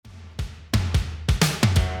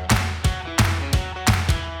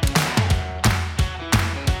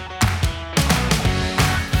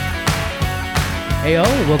Hey all,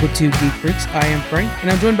 welcome to Geek Freaks. I am Frank, and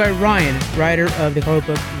I'm joined by Ryan, writer of the comic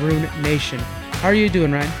book Ruination. How are you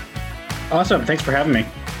doing, Ryan? Awesome. Thanks for having me.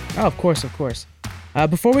 Oh, of course.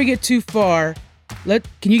 Before we get too far,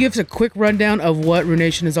 can you give us a quick rundown of what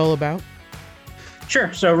Ruination is all about?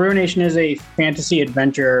 Sure. So Ruination is a fantasy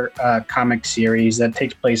adventure comic series that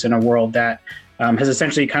takes place in a world that has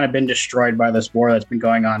essentially kind of been destroyed by this war that's been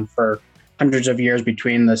going on for hundreds of years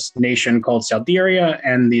between this nation called Salderia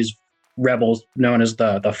and these rebels known as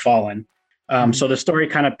the Fallen. So the story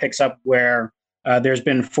kind of picks up where there's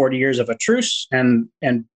been 40 years of a truce, and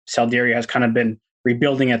Salderia has kind of been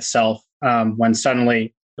rebuilding itself when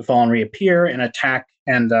suddenly the Fallen reappear and attack,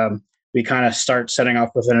 and we kind of start setting off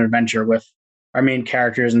with an adventure with our main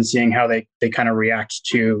characters and seeing how they kind of react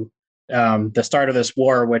to the start of this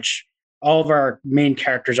war, which all of our main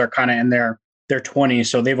characters are kind of in their 20s,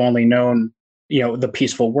 so they've only known the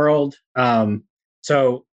peaceful world.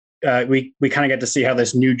 So we kind of get to see how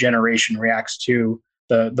this new generation reacts to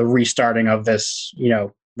the restarting of this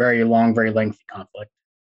very long, very lengthy conflict.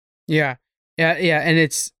 Yeah. And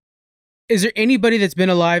is there anybody that's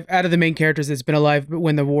been alive out of the main characters that's been alive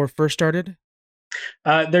when the war first started?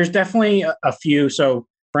 There's definitely a few. So,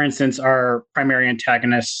 for instance, our primary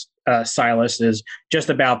antagonist, Silas, is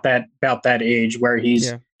just about that age where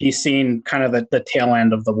he's seen kind of the tail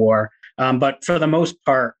end of the war. But for the most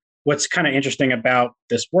part, what's kind of interesting about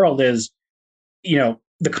this world is,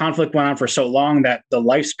 the conflict went on for so long that the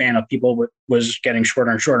lifespan of people was getting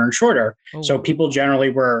shorter and shorter and shorter. Oh. So people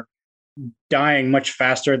generally were dying much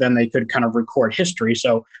faster than they could kind of record history.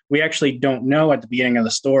 So we actually don't know at the beginning of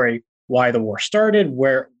the story why the war started,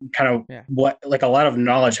 where what, like, a lot of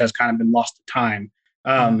knowledge has kind of been lost to time.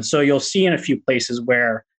 So you'll see in a few places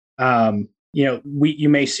where, you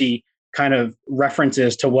may see kind of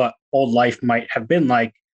references to what old life might have been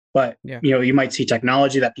like, but, you might see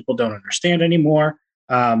technology that people don't understand anymore.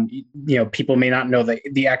 People may not know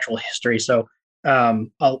the actual history. So a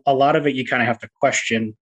lot of it, you kind of have to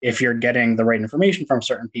question if you're getting the right information from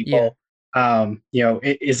certain people.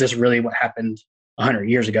 Is this really what happened 100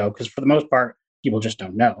 years ago? Because for the most part, people just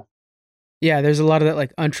don't know. Yeah, there's a lot of that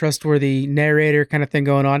like untrustworthy narrator kind of thing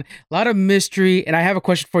going on. A lot of mystery. And I have a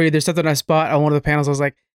question for you. There's something I spot on one of the panels. I was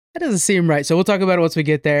like, that doesn't seem right. So we'll talk about it once we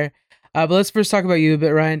get there. But let's first talk about you a bit,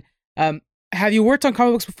 Ryan. Have you worked on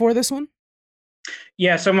comic books before this one?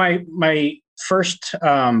 Yeah. So my first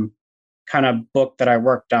kind of book that I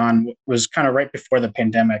worked on was kind of right before the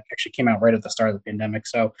pandemic. Actually came out right at the start of the pandemic.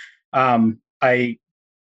 So I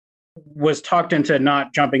was talked into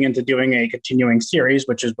not jumping into doing a continuing series,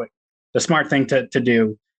 which is what the smart thing to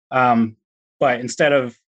do. But instead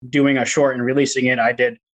of doing a short and releasing it, I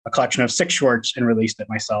did a collection of 6 shorts and released it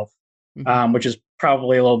myself, which is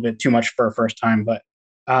probably a little bit too much for a first time. But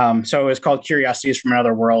so it was called Curiosities from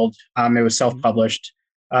Another World. It was self-published.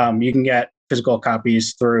 You can get physical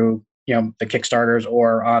copies through the Kickstarters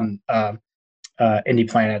or on Indie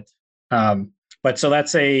Planet. But so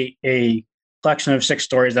that's a collection of 6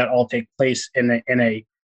 stories that all take place in a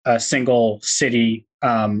single city.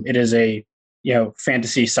 It is a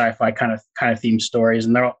fantasy sci-fi kind of themed stories,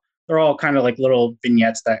 and they're all kind of like little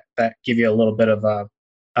vignettes that give you a little bit of a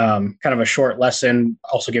kind of a short lesson,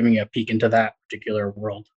 also giving you a peek into that particular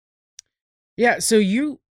world. Yeah. So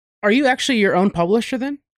are you actually your own publisher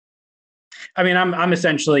then? I mean, I'm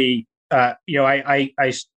essentially, I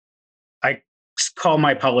call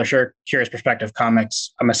my publisher Curious Perspective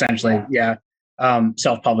Comics. I'm essentially,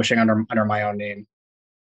 self-publishing under my own name.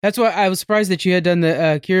 That's why I was surprised that you had done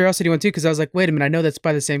the Curiosity one too, because I was like, wait a minute, I know that's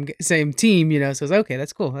by the same team, So I was like, okay,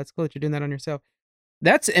 that's cool. That's cool that you're doing that on yourself.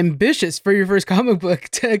 That's ambitious for your first comic book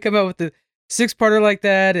to come out with the 6-parter like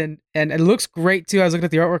that, and it looks great too. I was looking at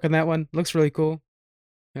the artwork on that one; it looks really cool.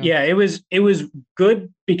 Yeah, it was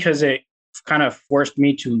good because it kind of forced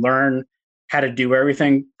me to learn how to do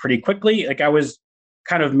everything pretty quickly. Like, I was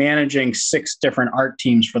kind of managing 6 different art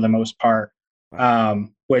teams for the most part,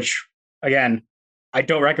 which, again, I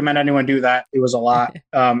don't recommend anyone do that. It was a lot,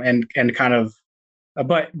 and kind of,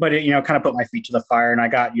 but it kind of put my feet to the fire, and I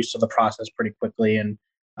got used to the process pretty quickly. And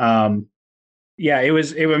it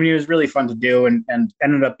was really fun to do, and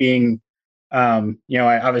ended up being, I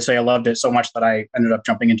loved it so much that I ended up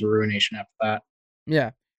jumping into Ruination after that.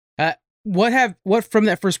 Yeah. What from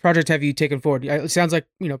that first project have you taken forward? It sounds like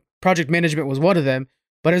project management was one of them,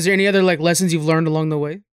 but is there any other like lessons you've learned along the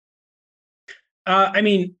way? I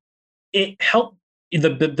mean, it helped.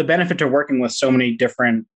 The benefit to working with so many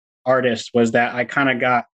different artists was that I kind of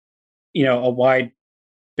got, a wide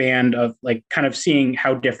band of like kind of seeing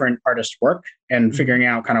how different artists work and figuring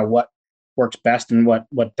out kind of what works best and what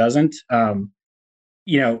doesn't.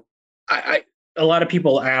 a lot of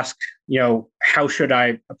people ask, how should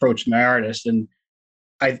I approach my artist? And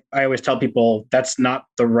I always tell people that's not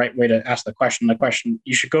the right way to ask the question. The question,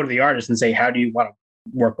 you should go to the artist and say, how do you want to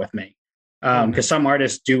work with me? Oh, Because nice. some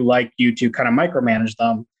artists do like you to kind of micromanage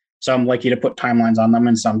them. Some like you to put timelines on them,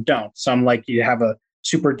 and some don't. Some like you to have a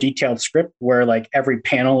super detailed script where like every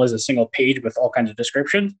panel is a single page with all kinds of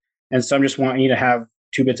descriptions. And some just want you to have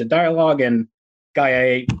 2 bits of dialogue and guy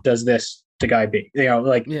A does this to guy B.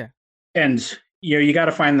 Yeah. And you got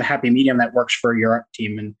to find the happy medium that works for your art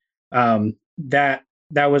team. And that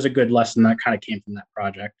was a good lesson that kind of came from that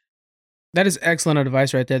project. That is excellent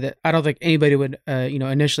advice right there. That I don't think anybody would,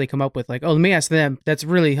 initially come up with. Like, oh, let me ask them. That's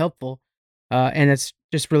really helpful, and it's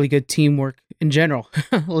just really good teamwork in general,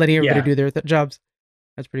 letting everybody Yeah. do their jobs.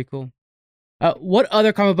 That's pretty cool. What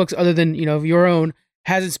other comic books, other than your own,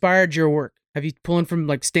 has inspired your work? Have you pulling from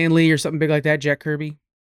like Stan Lee or something big like that, Jack Kirby?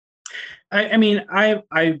 I mean,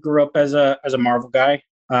 I grew up as a Marvel guy,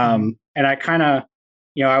 Mm-hmm. and I kind of,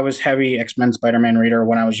 I was heavy X-Men, Spider-Man reader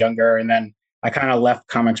when I was younger, and then I kind of left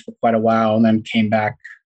comics for quite a while, and then came back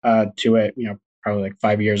to it, probably like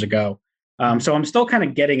 5 years ago. Mm-hmm. So I'm still kind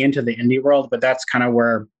of getting into the indie world, but that's kind of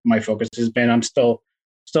where my focus has been. I'm still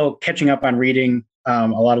catching up on reading a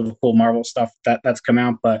lot of the cool Marvel stuff that's come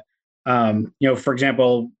out, but for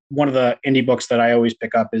example, one of the indie books that I always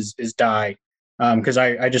pick up is Die, because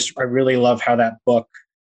I really love how that book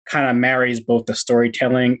kind of marries both the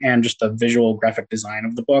storytelling and just the visual graphic design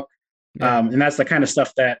of the book. Yeah. And that's the kind of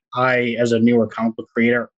stuff that I, as a newer comic book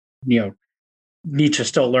creator, need to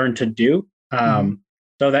still learn to do. Mm-hmm.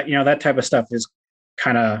 So that that type of stuff is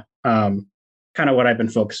kind of what I've been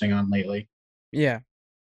focusing on lately. Yeah.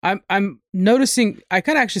 I'm noticing. I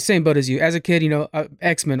kind of actually same boat as you. As a kid,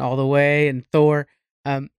 X-Men all the way and Thor,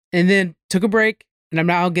 and then took a break, and I'm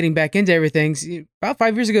now getting back into everything. About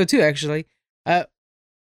 5 years ago too, actually. Uh,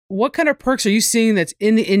 what kind of perks are you seeing that's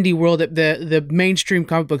in the indie world that the mainstream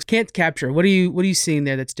comic books can't capture? What are you seeing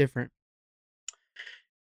there that's different?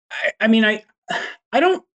 I mean, I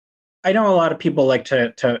don't. I know a lot of people like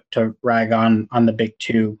to rag on the big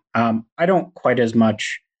two. I don't quite as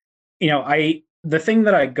much. I the thing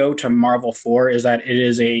that I go to Marvel for is that it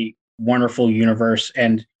is a wonderful universe,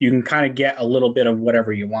 and you can kind of get a little bit of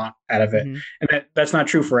whatever you want out of it. Mm-hmm. And that's not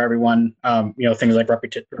true for everyone. Things like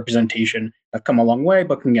representation have come a long way,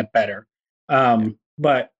 but can get better. Yeah.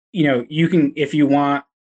 But you can, if you want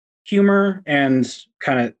humor and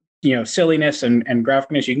kind of silliness and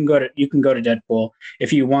graphicness, you can go to Deadpool.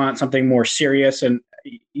 If you want something more serious, and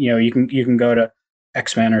you can go to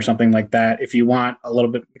X-Men or something like that. If you want a little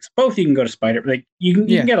bit of both, you can go to Spider. Like you can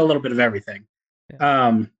Yeah. get a little bit of everything.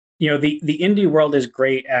 Yeah. The indie world is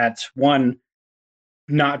great at, one,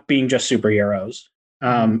 not being just superheroes,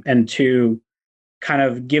 Mm-hmm. and two, kind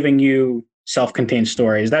of giving you self-contained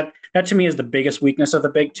stories. That to me is the biggest weakness of the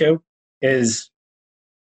big two, Yeah. is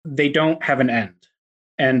they don't have an end.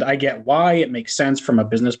 And I get why, it makes sense from a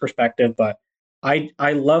business perspective, but I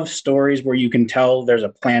love stories where you can tell there's a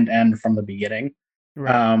planned end from the beginning.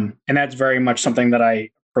 Right. And that's very much something that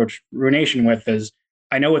I approach Ruination with, is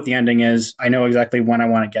I know what the ending is. I know exactly when I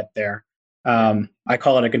want to get there. Yeah. I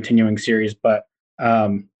call it a continuing series, but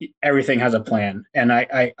everything has a plan. And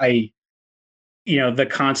the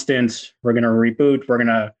constant, we're going to reboot, we're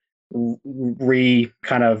going to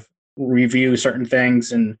kind of review certain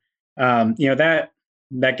things. And,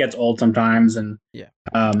 that gets old sometimes. And, Yeah.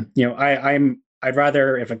 I'd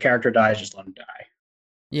rather, if a character dies, just let him die.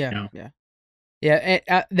 Yeah. You know? Yeah. Yeah,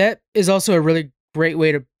 and that is also a really great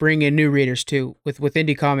way to bring in new readers too. With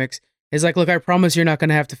indie comics, is like, look, I promise you're not going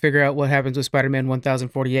to have to figure out what happens with Spider-Man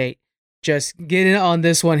 1048. Just get in on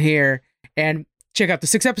this one here and check out the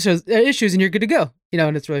 6 episodes issues, and you're good to go.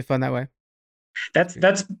 And it's really fun that way.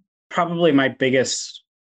 That's probably my biggest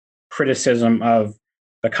criticism of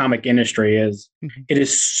the comic industry, is Mhm. it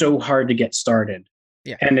is so hard to get started,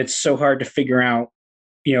 Yeah. and it's so hard to figure out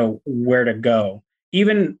where to go.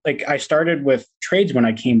 Even like, I started with trades when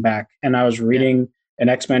I came back, and I was Yeah. reading an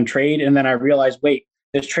X-Men trade, and then I realized, wait,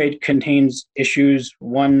 this trade contains issues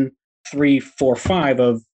 1, 3, 4, 5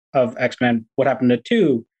 of X-Men. What happened to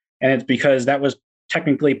 2? And it's because that was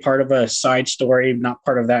technically part of a side story, not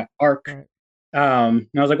part of that arc. Right. And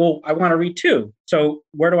I was like, well, I want to read 2. So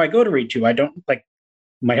where do I go to read 2? I don't, like,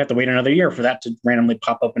 might have to wait another year for that to randomly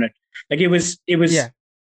pop up in it. Like, it was Yeah.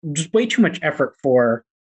 just way too much effort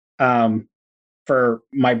um for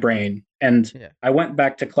my brain. And Yeah. I went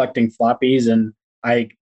back to collecting floppies, and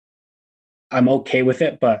I'm okay with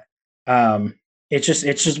it, but it's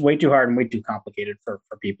just way too hard and way too complicated for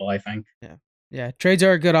people, I think. Yeah. Yeah. Trades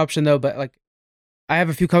are a good option though, but like, I have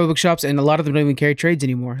a few comic book shops, and a lot of them don't even carry trades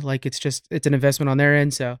anymore. Like, it's an investment on their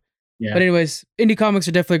end. So But Yeah. anyways, indie comics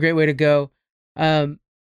are definitely a great way to go. Um,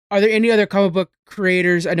 are there any other comic book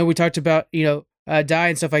creators? I know we talked about die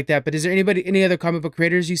and stuff like that, but is there any other comic book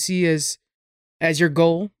creators you see as your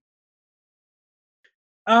goal?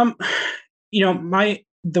 Um, my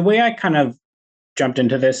the way I kind of jumped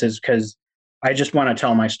into this is because I just want to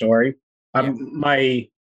tell my story. Yeah.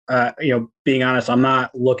 Being honest, I'm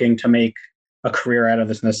not looking to make a career out of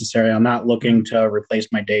this necessarily. I'm not looking Mhm. to replace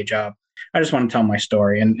my day job. I just want to tell my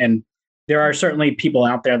story, and there are certainly people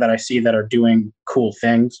out there that I see that are doing cool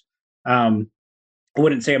things. Um, I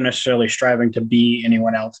wouldn't say I'm necessarily striving to be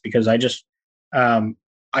anyone else because um,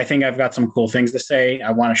 I think I've got some cool things to say.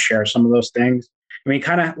 I want to share some of those things. I mean,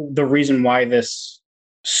 kind of the reason why this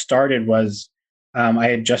started was I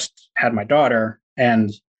had just had my daughter,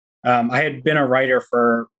 and I had been a writer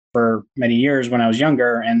for many years when I was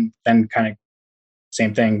younger, and then kind of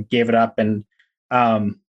same thing, gave it up, and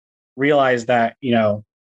um, realized that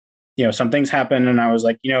some things happen, and I was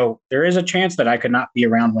like, there is a chance that I could not be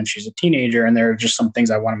around when she's a teenager, and there are just some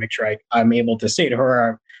things I want to make sure I'm able to say to her. I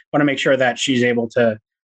want to make sure that she's able to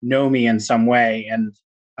know me in some way, and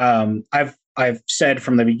I've said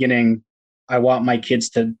from the beginning, I want my kids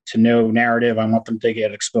to know narrative. I want them to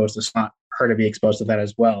get exposed. It's not her to be exposed to that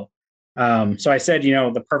as well. So I said,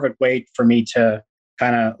 the perfect way for me to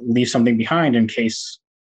kind of leave something behind in case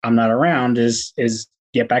I'm not around is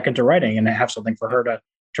get back into writing and have something for her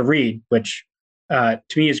to read, which to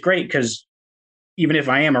me is great because even if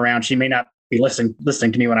I am around, she may not be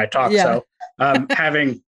listening to me when I talk. Yeah. So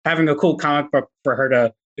having a cool comic book for her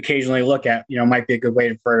to occasionally look at, might be a good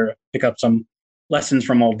way for her to pick up some lessons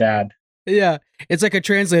from old dad. Yeah. It's like a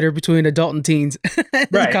translator between adult and teens.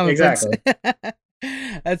 Right, Comic books. exactly.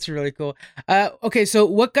 That's really cool. Okay, so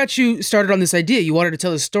what got you started on this idea? You wanted to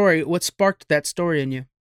tell a story. What sparked that story in you?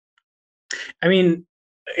 I mean,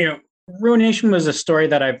 you know, Ruination was a story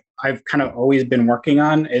that I've kind of always been working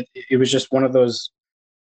on. It was just one of those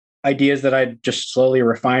ideas that I just slowly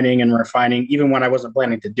refining and refining, even when I wasn't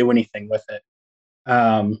planning to do anything with it.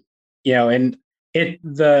 And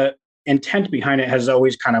the intent behind it has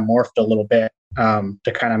always kind of morphed a little bit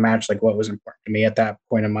to kind of match like what was important to me at that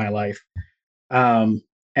point in my life. And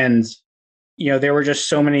there were just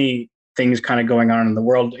so many things kind of going on in the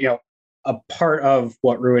world. A part of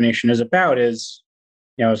what Ruination is about is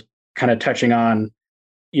kind of touching on,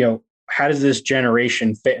 how does this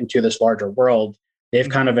generation fit into this larger world? They've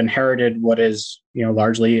Mhm. kind of inherited what is,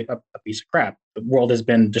 largely a piece of crap. The world has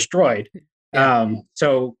been destroyed. Yeah.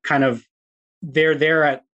 So kind of they're there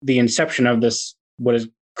at the inception of this,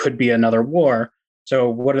 could be another war. So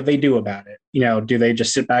what do they do about it? Do they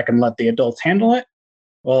just sit back and let the adults handle it?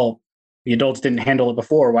 Well, the adults didn't handle it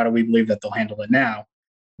before. Why do we believe that they'll handle it now?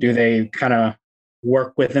 Do they kind of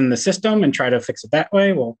work within the system and try to fix it that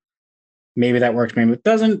way? Well, maybe that works, maybe it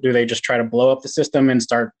doesn't. Do they just try to blow up the system and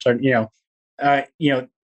start uh, you know,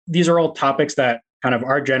 these are all topics that kind of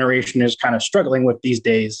our generation is kind of struggling with these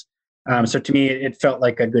days. Mhm. So to me, it felt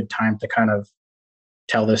like a good time to kind of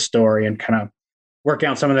tell this story and kind of work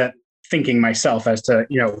out some of that thinking myself as to,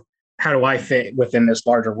 how do I fit within this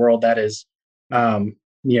larger world that is,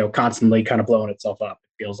 constantly kind of blowing itself up,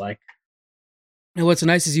 it feels like. And what's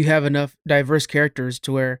nice is you have enough diverse characters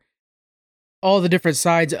to where all the different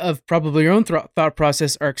sides of probably your own thought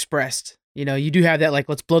process are expressed. You do have that, like,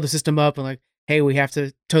 let's blow the system up, and like, hey, we have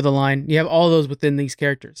to toe the line. You have all those within these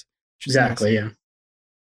characters, which is nice. Exactly. Yeah.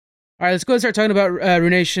 All right, let's go and start talking about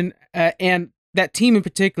Ruination and that team in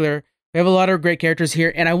particular. We have a lot of great characters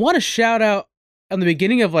here, and I want to shout out on the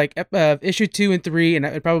beginning of like issue 2 and 3,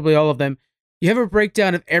 and probably all of them. You have a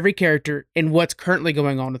breakdown of every character and what's currently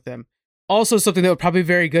going on with them. Also, something that would probably be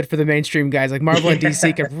very good for the mainstream guys like Marvel and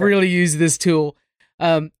DC could really use this tool.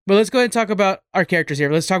 But let's go ahead and talk about our characters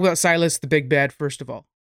here. Let's talk about Silas, the big bad, first of all.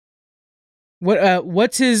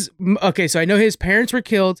 What's his? Okay, so I know his parents were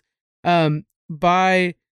killed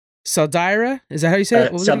by Saldira. Is that how you say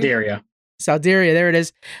it? What was it again? Salderia. Salderia. There it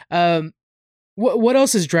is. Um, what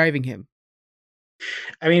else is driving him?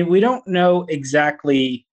 I mean, we don't know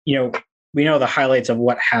exactly, we know the highlights of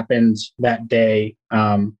what happened that day.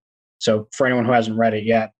 So for anyone who hasn't read it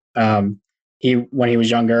yet, when he was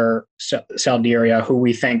younger, Salderia, who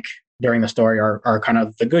we think during the story are kind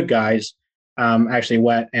of the good guys, actually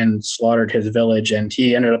went and slaughtered his village, and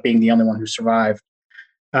he ended up being the only one who survived.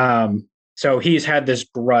 So he's had this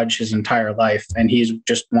grudge his entire life, and he's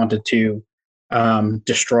just wanted to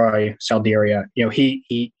destroy Salderia.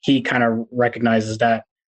 He kind of recognizes that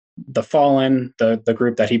the Fallen, the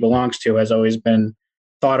group that he belongs to, has always been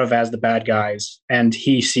thought of as the bad guys, and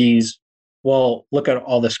he sees, well, look at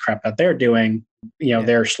all this crap that they're doing. Yeah.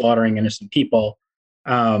 They're slaughtering innocent people.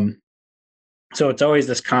 Um, So it's always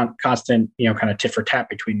this constant, kind of tit for tat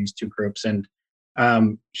between these two groups. And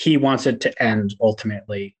he wants it to end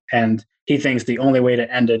ultimately. And he thinks the only way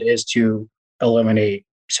to end it is to eliminate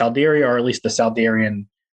Salderia, or at least the Saldarian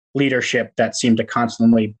leadership that seemed to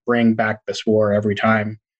constantly bring back this war every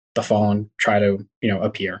time the Fallen try to,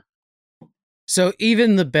 appear. So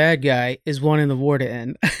even the bad guy is wanting the war to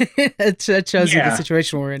end. That shows you the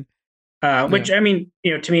situation we're in. Which, I mean,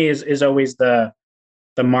 to me is always the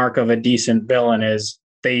mark of a decent villain is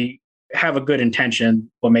they have a good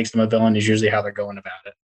intention. What makes them a villain is usually how they're going about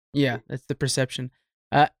it. Yeah, that's the perception.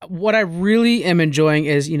 What I really am enjoying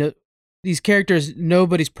is, these characters,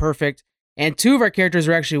 nobody's perfect. And two of our characters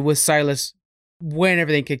are actually with Silas when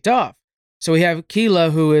everything kicked off. So we have Keela,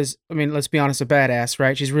 who is, I mean, let's be honest, a badass,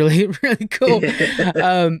 right? She's really, really cool.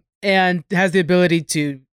 And has the ability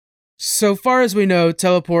to, so far as we know,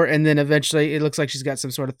 teleport, and then eventually it looks like she's got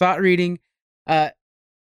some sort of thought reading.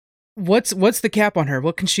 What's the cap on her?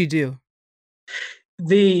 What can she do?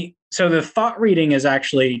 So the thought reading is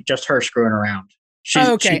actually just her screwing around.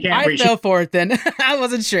 Okay, I fell for it then. I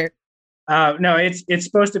wasn't sure. No, it's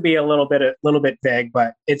supposed to be a little bit vague,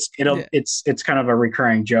 but it's kind of a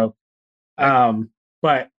recurring joke. Okay.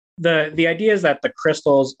 But the idea is that the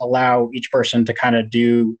crystals allow each person to kind of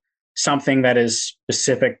do something that is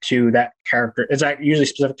specific to that character. It's usually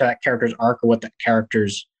specific to that character's arc or what that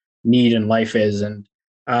character's need in life is. And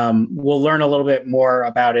we'll learn a little bit more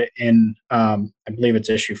about it in I believe it's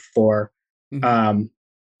issue 4,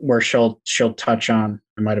 where she'll touch on.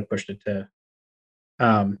 I might have pushed it to,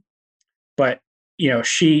 but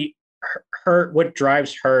her what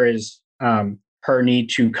drives her is her need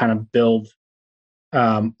to kind of build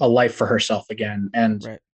a life for herself again,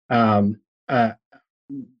 and right.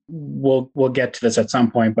 We'll get to this at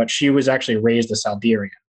some point. But she was actually raised a Saldarian,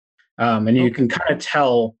 and you can kind of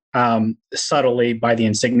tell subtly by the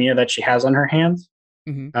insignia that she has on her hands.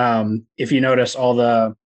 If you notice, all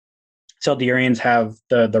the Saldarians have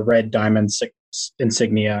the red diamond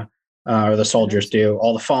insignia, or the soldiers do.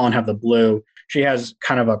 All the Fallen have the blue. She has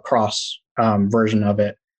kind of a cross version of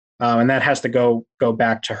it, and that has to go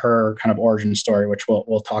back to her kind of origin story, which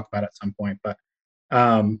we'll talk about at some point. But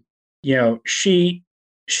she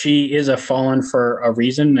is a Fallen for a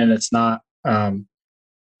reason, and it's not.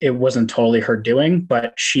 It wasn't totally her doing,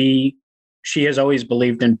 but she has always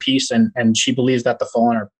believed in peace, and she believes that the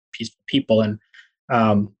Fallen are peaceful people. And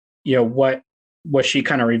what she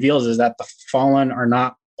kind of reveals is that the Fallen are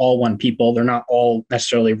not all one people. They're not all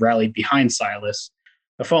necessarily rallied behind Silas.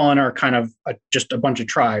 The Fallen are kind of just a bunch of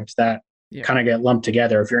tribes that kind of get lumped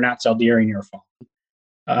together. If you're not Saldarian, you're a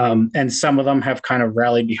Fallen. And some of them have kind of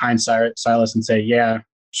rallied behind Silas and say, yeah,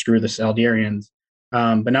 screw the Saldarians.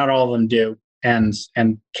 But not all of them do. And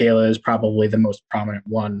Kayla is probably the most prominent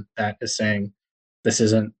one that is saying, this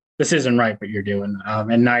isn't right what you're doing.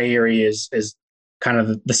 And Nairi is kind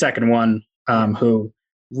of the second one, who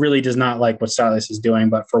really does not like what Silas is doing,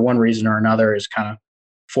 but for one reason or another is kind of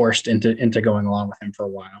forced into going along with him for a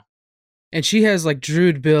while. And she has like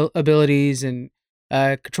druid abilities and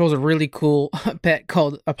controls a really cool pet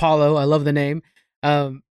called Apollo. I love the name.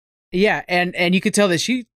 Yeah, and you could tell that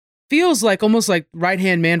she feels like almost like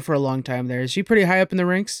right-hand man for a long time there. Is she pretty high up in the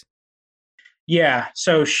ranks? Yeah,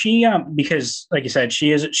 so she because like you said,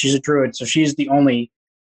 she's a druid, so she's the only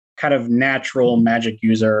kind of natural magic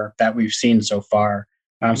user that we've seen so far.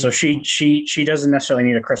 So she doesn't necessarily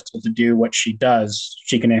need a crystal to do what she does.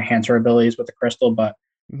 She can enhance her abilities with the crystal, but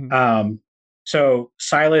so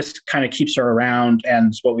Silas kind of keeps her around,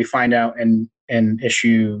 and what we find out in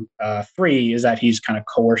issue 3 is that he's kind of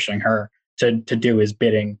coercing her to do his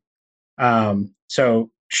bidding.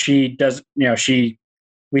 So she does,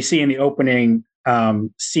 we see in the opening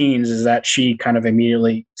scenes is that she kind of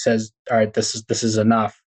immediately says, all right, this is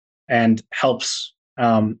enough, and helps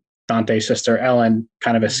Dante's sister Ellen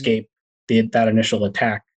kind of escape that initial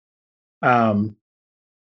attack.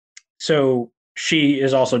 So she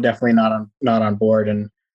is also definitely not on board, and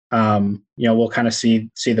we'll kind of see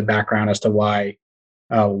the background as to why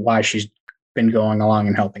she's been going along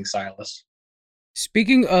and helping Silas.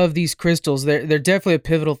 Speaking of these crystals, they're definitely a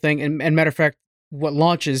pivotal thing, and matter of fact, what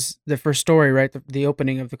launches the first story, right? The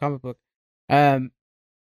opening of the comic book.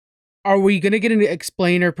 Are we going to get an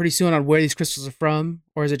explainer pretty soon on where these crystals are from,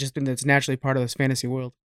 or is it just been that's naturally part of this fantasy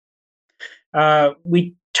world?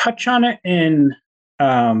 We touch on it in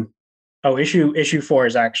issue 4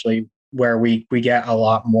 is actually where we get a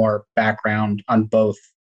lot more background on both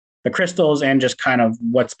the crystals and just kind of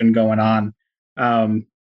what's been going on.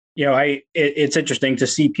 It's interesting to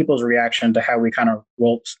see people's reaction to how we kind of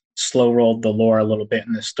slow rolled the lore a little bit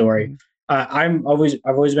in this story. I've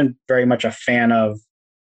always been very much a fan of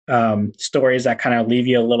stories that kind of leave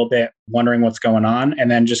you a little bit wondering what's going on,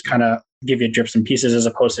 and then just kind of give you drips and pieces as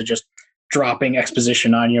opposed to just dropping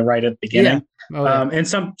exposition on you right at the Yeah. beginning. Oh yeah. And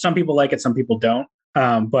some people like it, some people don't.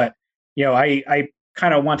 But I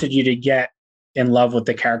kind of wanted you to get in love with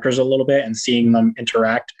the characters a little bit and seeing them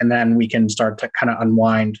interact, and then we can start to kind of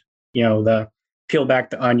unwind, the peel back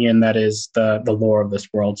the onion that is the lore of this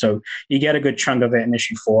world. So you get a good chunk of it in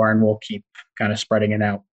issue 4, and we'll keep kind of spreading it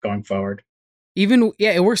out going forward. Even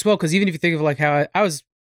yeah, it works well because even if you think of like how I was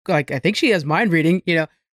like, I think she has mind reading.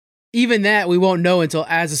 Even that we won't know until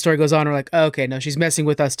as the story goes on. We're like, oh, okay, no, she's messing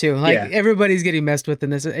with us too. Like everybody's getting messed with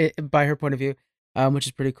in this by her point of view, which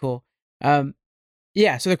is pretty cool.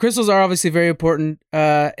 Yeah, so the crystals are obviously very important.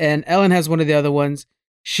 And Ellen has one of the other ones.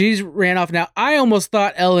 She's ran off now. I almost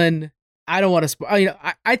thought Ellen. I don't want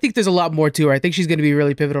to. I think there's a lot more to her. I think she's going to be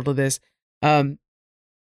really pivotal to this.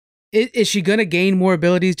 Is she going to gain more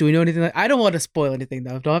abilities? Do we know anything? I don't want to spoil anything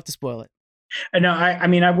though. Don't have to spoil it. No, I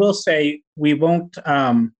mean, I will say we won't.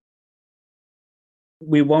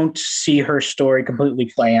 We won't see her story completely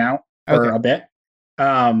play out for a bit.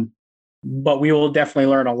 But we will definitely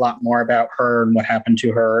learn a lot more about her and what happened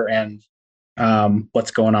to her and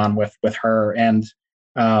what's going on with her. And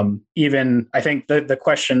even I think the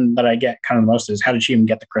question that I get kind of the most is how did she even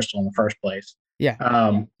get the crystal in the first place?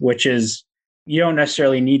 Yeah. Which is you don't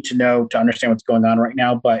necessarily need to know to understand what's going on right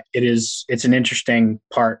now, but it's an interesting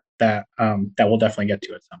part that we'll definitely get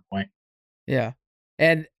to at some point. Yeah.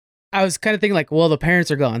 And I was kind of thinking like, well, the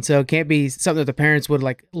parents are gone, so it can't be something that the parents would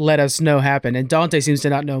like let us know happen. And Dante seems to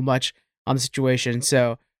not know much on the situation.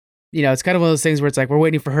 So, it's kind of one of those things where it's like we're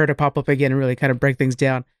waiting for her to pop up again and really kind of break things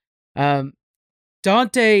down.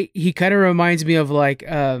 Dante, he kind of reminds me of like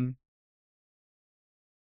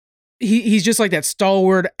he's just like that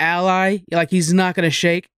stalwart ally. Like he's not gonna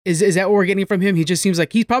shake. Is that what we're getting from him? He just seems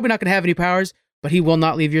like he's probably not gonna have any powers, but he will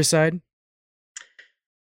not leave your side.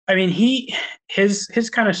 I mean, his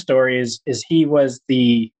kind of story is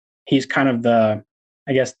he's kind of the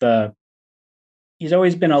I guess he's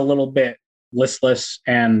always been a little bit listless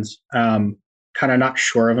and kind of not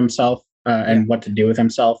sure of himself and what to do with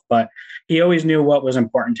himself. But he always knew what was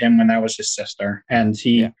important to him, and that was his sister. And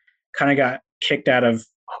he kind of got kicked out of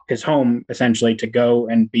his home essentially to go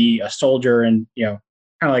and be a soldier, and kind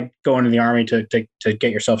of like go into the army to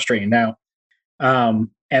get yourself straightened out. And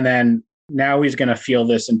then now he's going to feel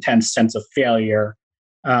this intense sense of failure,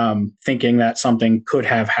 thinking that something could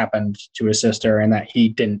have happened to his sister and that he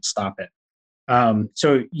didn't stop it.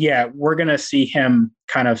 So yeah, we're going to see him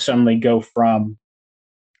kind of suddenly go from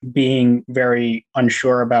being very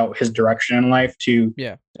unsure about his direction in life to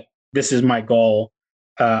this is my goal.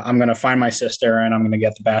 I'm going to find my sister and I'm going to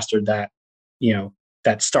get the bastard that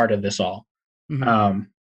that started this all. Mm-hmm.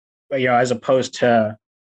 But as opposed to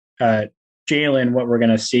Jalen, what we're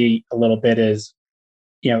going to see a little bit is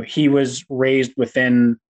he was raised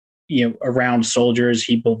within around soldiers.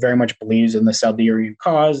 He very much believes in the Salderian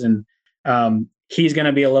cause, and he's going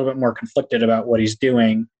to be a little bit more conflicted about what he's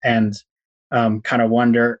doing and kind of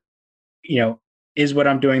wonder, is what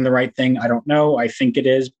I'm doing the right thing? I don't know. I think it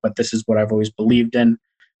is, but this is what I've always believed in.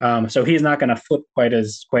 So he's not going to flip quite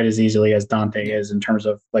as easily as Dante is in terms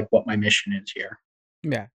of like what my mission is here.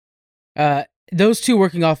 Yeah. Those two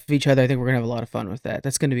working off of each other, I think we're gonna have a lot of fun with that.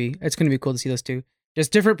 It's gonna be cool to see those two,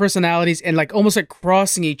 just different personalities and like almost like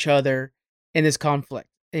crossing each other in this conflict.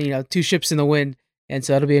 And, two ships in the wind, and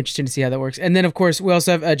so it'll be interesting to see how that works. And then of course we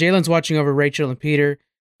also have Jalen's watching over Rachel and Peter,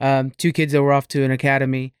 two kids that were off to an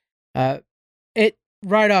academy.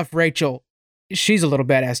 Right off Rachel, she's a little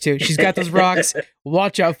badass too. She's got those rocks.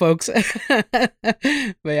 Watch out, folks. But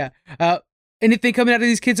yeah, anything coming out of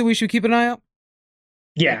these kids that we should keep an eye out?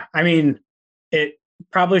 Yeah, I mean, it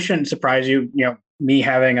probably shouldn't surprise you, me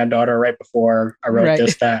having a daughter right before I wrote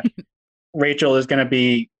this, that Rachel is going to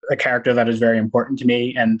be a character that is very important to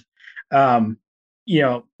me. And,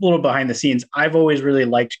 a little behind the scenes, I've always really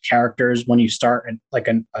liked characters when you start like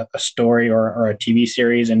a story or a TV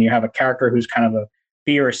series and you have a character who's kind of a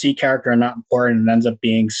B or a C character and not important and ends up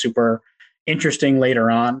being super interesting later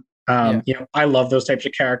on. I love those types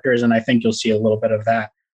of characters, and I think you'll see a little bit of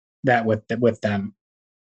that with them.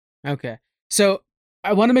 Okay. So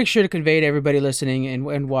I want to make sure to convey to everybody listening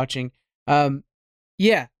and watching.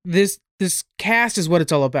 This cast is what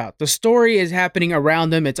it's all about. The story is happening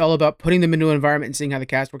around them. It's all about putting them into an environment and seeing how the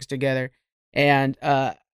cast works together. And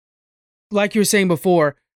like you were saying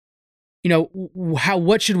before,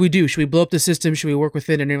 what should we do? Should we blow up the system? Should we work with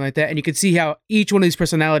it and anything like that? And you can see how each one of these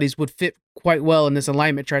personalities would fit quite well in this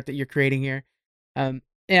alignment chart that you're creating here.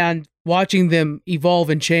 And watching them evolve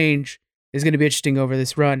and change is going to be interesting over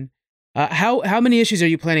this run. How many issues are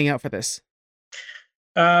you planning out for this?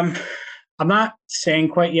 Um, I'm not saying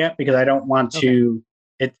quite yet because I don't want Okay. to.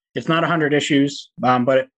 It's not 100 issues,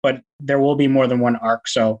 but there will be more than one arc.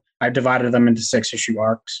 So I've divided them into 6 issue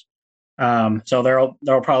arcs. So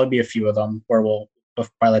there'll probably be a few of them where we'll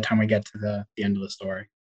by the time we get to the end of the story.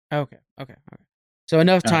 Okay. Okay. Okay. So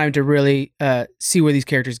enough Uh, time to really see where these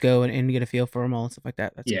characters go and get a feel for them all and stuff like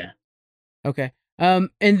that. That's yeah. cool. Okay. And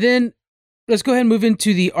then let's go ahead and move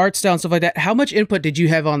into the art style and stuff like that. How much input did you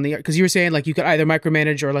have on the art? Because you were saying like you could either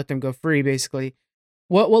micromanage or let them go free, basically.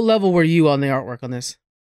 What level were you on the artwork on this?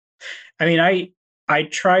 I mean, I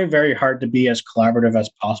try very hard to be as collaborative as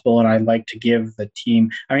possible, and I like to give the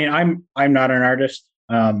team. I mean, I'm not an artist.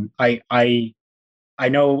 I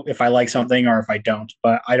know if I like something or if I don't,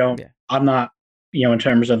 but I don't. Yeah. I'm not, in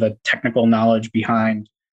terms of the technical knowledge behind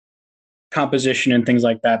composition and things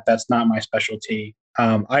like that. That's not my specialty.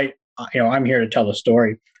 I'm here to tell the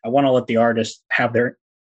story. I want to let the artists have their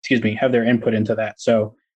input into that.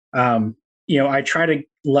 So, I try to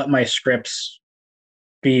let my scripts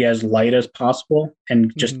be as light as possible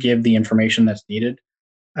and just Mm-hmm. give the information that's needed.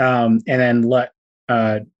 And then let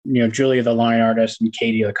Julia, the line artist, and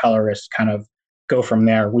Katie, the colorist, kind of go from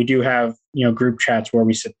there. We do have group chats where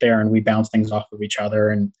we sit there and we bounce things off of each other,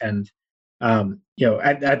 and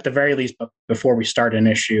at the very least, before we start an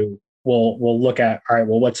issue, we'll look at, all right,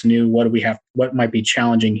 well, what's new? What do we have? What might be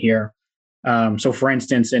challenging here? So, for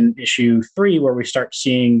instance, in issue 3, where we start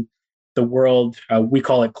seeing the world, we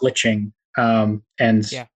call it glitching, and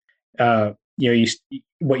Yeah.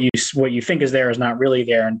 what you think is there is not really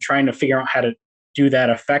there, and trying to figure out how to do that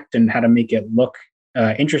effect and how to make it look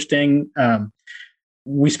interesting.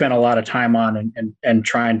 We spent a lot of time on and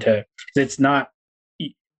trying to. It's not.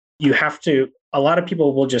 You have to. A lot of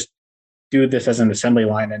people will just do this as an assembly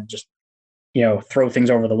line and just throw things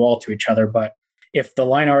over the wall to each other. But if the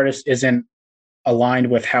line artist isn't aligned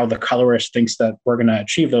with how the colorist thinks that we're going to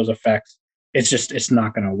achieve those effects, it's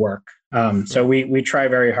not going to work. So Right. we try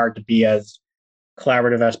very hard to be as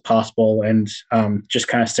collaborative as possible, and just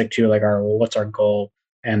kind of stick to like what's our goal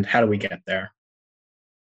and how do we get there.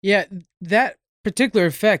 Yeah, that particular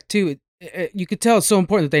effect too. You could tell it's so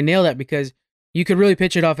important that they nail that because you could really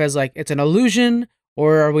pitch it off as like it's an illusion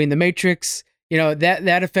or are we in the Matrix?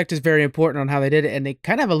 That effect is very important on how they did it, and they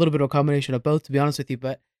kind of have a little bit of a combination of both, to be honest with you.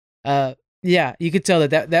 But uh, yeah, you could tell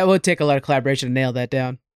that would take a lot of collaboration to nail that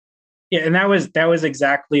down. Yeah, and that was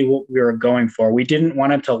exactly what we were going for. We didn't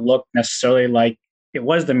want it to look necessarily like it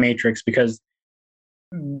was the Matrix, because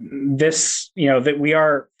that we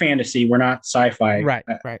are fantasy, we're not sci-fi Right,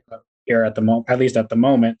 right. here at the moment, at least at the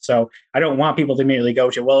moment. So I don't want people to immediately go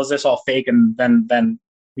to, well, is this all fake? And then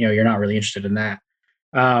you're not really interested in that.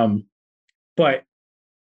 Um, but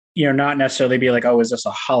not necessarily be like, oh, is this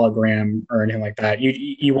a hologram or anything like that.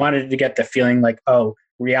 You wanted to get the feeling like, oh,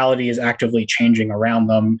 reality is actively changing around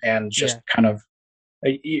them, and just Yeah. kind of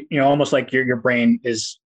almost like your brain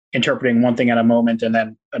is interpreting one thing at a moment and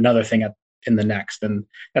then another thing in the next, and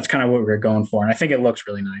that's kind of what we were going for. And I think it looks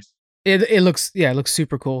really nice. It looks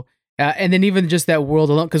super cool. And then even just that world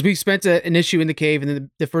alone, because we spent an issue in the cave, and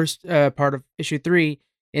then the first part of issue 3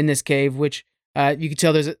 in this cave, which you can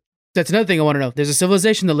tell that's another thing I want to know. There's a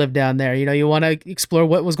civilization that lived down there. You want to explore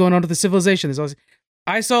what was going on with the civilization.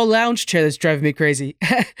 I saw a lounge chair that's driving me crazy.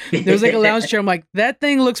 There was like a lounge chair. I'm like, that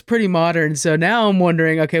thing looks pretty modern. So now I'm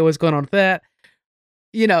wondering, okay, what's going on with that?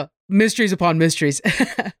 Mysteries upon mysteries.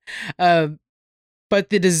 um, but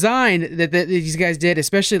the design that these guys did,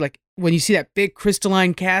 especially like when you see that big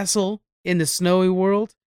crystalline castle in the snowy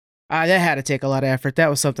world, that had to take a lot of effort. That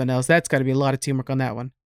was something else. That's got to be a lot of teamwork on that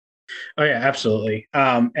one. Oh yeah, absolutely.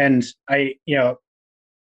 And I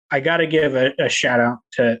got to give a shout out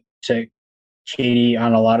to Katie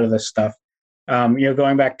on a lot of this stuff.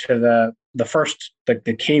 Going back to the first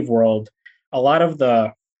the cave world, a lot of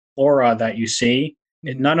the flora that you see,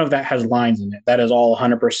 Mm-hmm. none of that has lines in it. That is all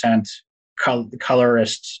 100%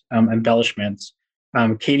 colorist embellishments.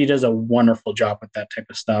 Katie does a wonderful job with that type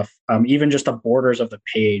of stuff. Even just the borders of the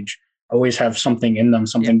page always have something in them, Yeah.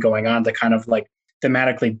 something going on to kind of like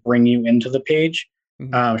thematically bring you into the page.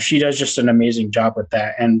 Mm-hmm. She does just an amazing job with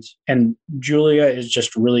that, and Julia is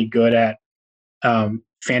just really good at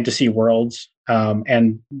fantasy worlds,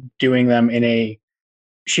 and doing them in a.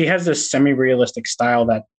 She has this semi-realistic style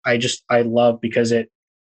that I love, because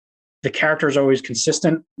the character is always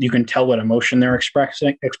consistent. You can tell what emotion they're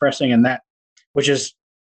expressing, and that, which is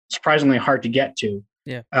surprisingly hard to get to.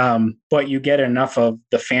 Yeah. But you get enough of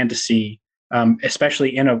the fantasy,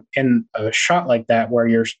 especially in a shot like that where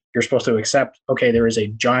you're supposed to accept, okay, there is a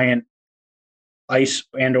giant ice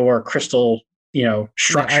and or crystal Yeah.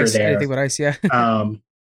 structure Ice. there. Anything but ice. Yeah. Um,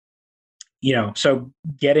 so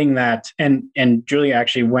getting that, and Julia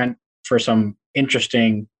actually went for some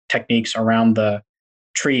interesting techniques around the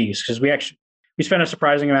trees, because we spent a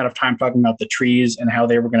surprising amount of time talking about the trees and how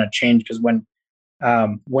they were going to change, because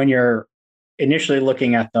when you're initially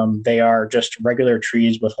looking at them, they are just regular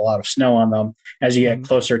trees with a lot of snow on them. As you get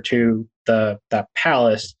closer to that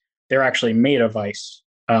palace, they're actually made of ice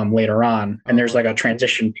later on, and there's like a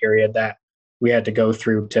transition period that we had to go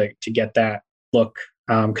through to get that look,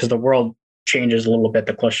 because the world changes a little bit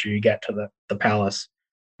the closer you get to the palace.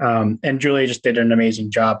 And Julia just did an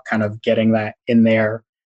amazing job kind of getting that in there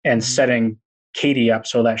and setting Katie up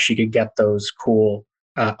so that she could get those cool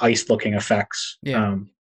ice looking effects,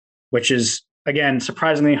 which is, again,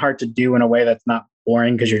 surprisingly hard to do in a way that's not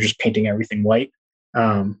boring, because you're just painting everything white.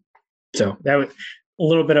 So that was a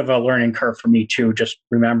little bit of a learning curve for me too, just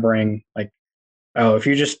remembering like, if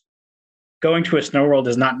you're just going to a snow world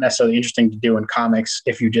is not necessarily interesting to do in comics.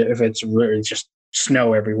 If it's really just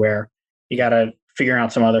snow everywhere, you got to figure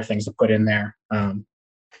out some other things to put in there.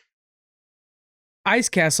 Ice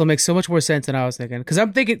Castle makes so much more sense than I was thinking. Because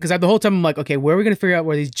the whole time I'm like, okay, where are we going to figure out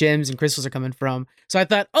where these gems and crystals are coming from? So I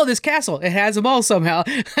thought, this castle, it has them all somehow.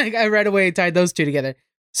 I right away tied those two together.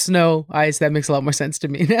 Snow, ice, that makes a lot more sense to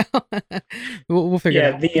me now. we'll figure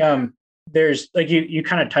it out. There's, like you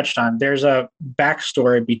kind of touched on, there's a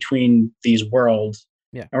backstory between these worlds.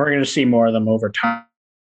 Yeah. And we're going to see more of them over time.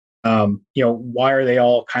 Why are they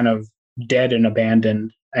all kind of dead and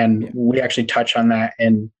abandoned? And we actually touch on that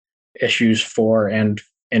in issues 4 and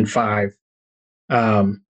 5.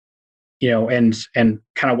 And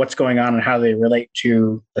kind of what's going on and how they relate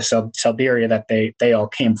to the Selderia that they all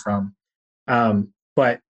came from.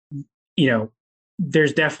 But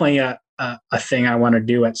there's definitely a thing I want to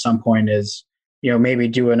do at some point is, maybe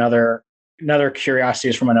do another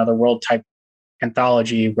Curiosities from Another World type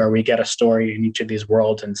anthology where we get a story in each of these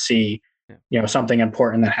worlds and see, something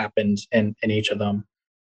important that happens in each of them.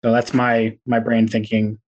 So that's my brain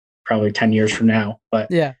thinking probably 10 years from now.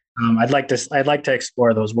 But I'd like to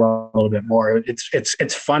explore those worlds a little bit more.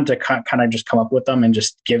 It's fun to kind of just come up with them and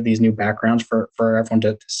just give these new backgrounds for everyone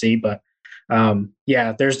to see. But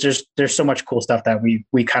there's so much cool stuff that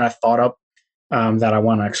we kind of thought up that I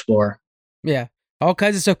want to explore. Yeah, all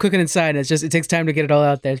kinds of stuff cooking inside. It takes time to get it all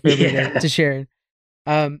out there for everybody to share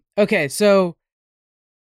it. Okay, so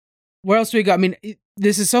where else do we go? I mean,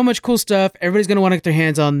 this is so much cool stuff. Everybody's going to want to get their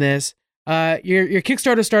hands on this. Your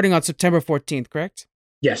Kickstarter starting on September 14th, correct?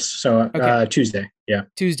 Yes. So Tuesday. Yeah.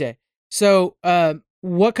 Tuesday. So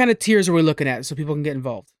what kind of tiers are we looking at so people can get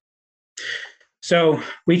involved? So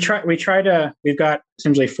we've got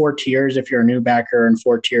essentially 4 tiers if you're a new backer and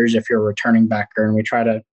 4 tiers if you're a returning backer. And we try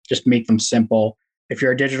to just make them simple. If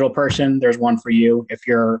you're a digital person, there's one for you. If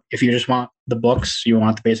you just want the books, you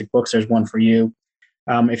want the basic books, there's one for you.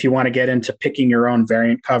 If you want to get into picking your own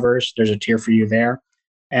variant covers, there's a tier for you there.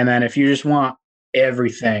 And then if you just want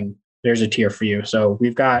everything, there's a tier for you. So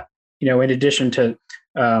we've got, in addition to,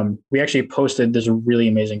 we actually posted this really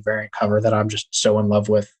amazing variant cover that I'm just so in love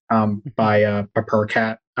with, by Purr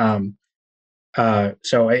Cat.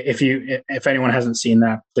 So if anyone hasn't seen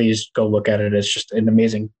that, please go look at it. It's just an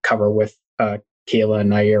amazing cover with Kayla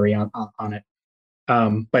and Nairi on it.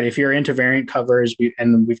 But if you're into variant covers,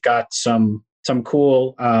 we've got some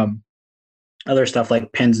cool other stuff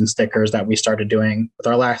like pins and stickers that we started doing with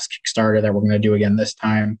our last Kickstarter that we're going to do again this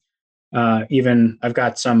time. Even I've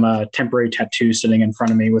got some temporary tattoos sitting in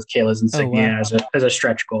front of me with Kayla's insignia as a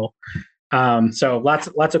stretch goal. So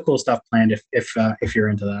lots of cool stuff planned if you're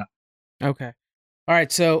into that. Okay. All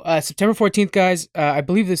right. So September 14th, guys. I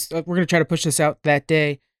believe this. We're going to try to push this out that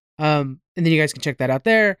day, and then you guys can check that out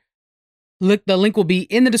there. The link will be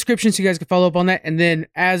in the description, so you guys can follow up on that. And then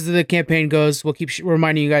as the campaign goes, we'll keep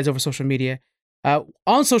reminding you guys over social media.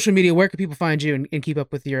 On social media, where can people find you and keep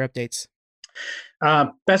up with your updates?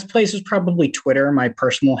 Best place is probably Twitter. My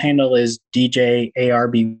personal handle is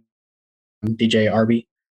DJARB.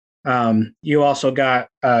 You also got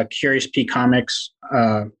Curious P Comics,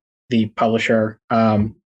 the publisher,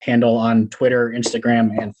 handle on Twitter,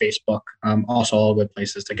 Instagram, and Facebook. Also all good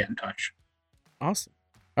places to get in touch. Awesome.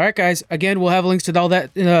 All right, guys. Again, we'll have links to all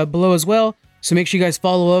that below as well. So make sure you guys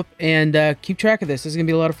follow up and keep track of this. This is going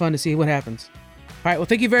to be a lot of fun to see what happens. All right. Well,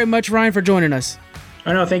 thank you very much, Ryan, for joining us.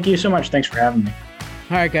 Oh, no, thank you so much. Thanks for having me.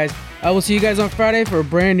 All right, guys. I will see you guys on Friday for a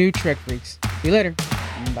brand new Trek Freaks. See you later.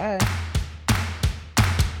 Bye.